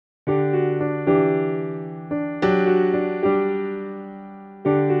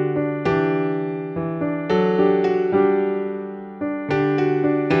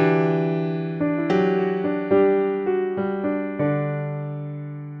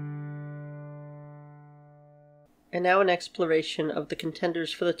And now an exploration of the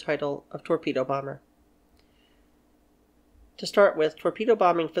contenders for the title of torpedo bomber. To start with, torpedo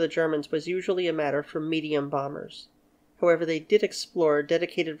bombing for the Germans was usually a matter for medium bombers. However, they did explore a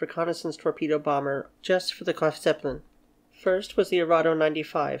dedicated reconnaissance torpedo bomber just for the Graf Zeppelin. First was the Arado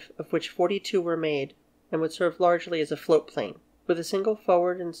 95, of which 42 were made, and would serve largely as a float plane. With a single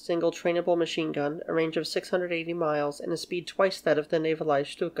forward and single trainable machine gun, a range of 680 miles, and a speed twice that of the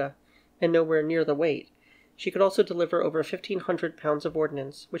navalized Stuka, and nowhere near the weight, she could also deliver over 1,500 pounds of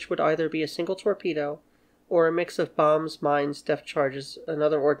ordnance, which would either be a single torpedo or a mix of bombs, mines, depth charges, and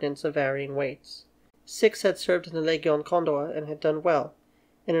other ordnance of varying weights. 6 had served in the Legion Condor and had done well,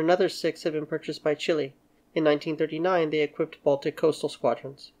 and another 6 had been purchased by Chile. In 1939 they equipped Baltic coastal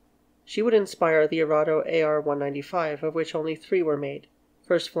squadrons. She would inspire the Arado Ar 195, of which only 3 were made,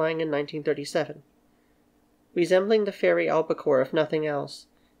 first flying in 1937. Resembling the ferry albacore if nothing else,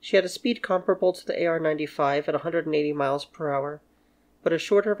 she had a speed comparable to the AR-95 at 180 miles per hour, but a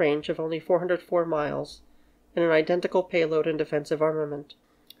shorter range of only 404 miles, and an identical payload and defensive armament.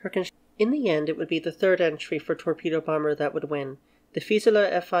 In the end, it would be the third entry for torpedo bomber that would win. The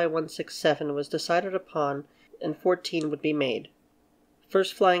Fieseler Fi-167 was decided upon, and 14 would be made.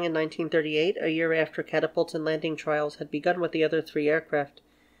 First flying in 1938, a year after catapult and landing trials had begun with the other 3 aircraft,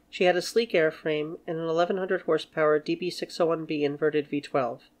 she had a sleek airframe and an 1100 horsepower DB601B inverted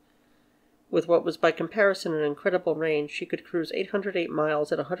V12. With what was by comparison an incredible range, she could cruise 808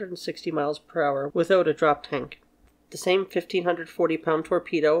 miles at 160 miles per hour without a drop tank. The same 1,540-pound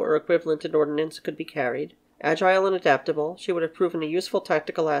torpedo or equivalent in ordnance could be carried. Agile and adaptable, she would have proven a useful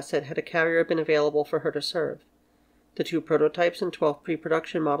tactical asset had a carrier been available for her to serve. The 2 prototypes and 12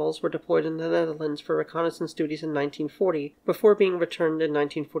 pre-production models were deployed in the Netherlands for reconnaissance duties in 1940, before being returned in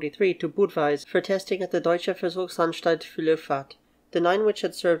 1943 to Budweis for testing at the Deutsche Versuchsanstalt für Luftfahrt. The 9 which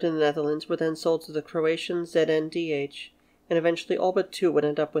had served in the Netherlands were then sold to the Croatian ZNDH, and eventually all but 2 would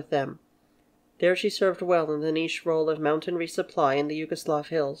end up with them. There she served well in the niche role of mountain resupply in the Yugoslav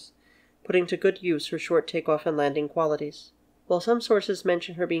hills, putting to good use her short takeoff and landing qualities. While some sources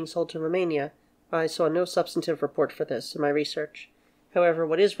mention her being sold to Romania, I saw no substantive report for this in my research. However,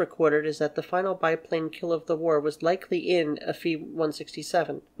 what is recorded is that the final biplane kill of the war was likely in a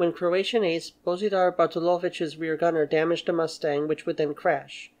Fi-167, when Croatian ace Božidar Bartulovic's rear gunner damaged a Mustang which would then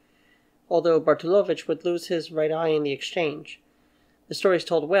crash, although Bartulovic would lose his right eye in the exchange. The story is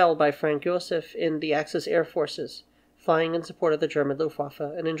told well by Frank Josef in The Axis Air Forces, Flying in Support of the German Luftwaffe,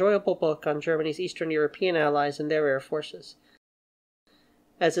 an enjoyable book on Germany's Eastern European allies and their air forces.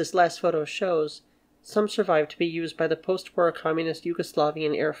 As this last photo shows, some survived to be used by the post-war communist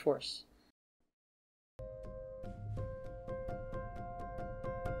Yugoslavian Air Force.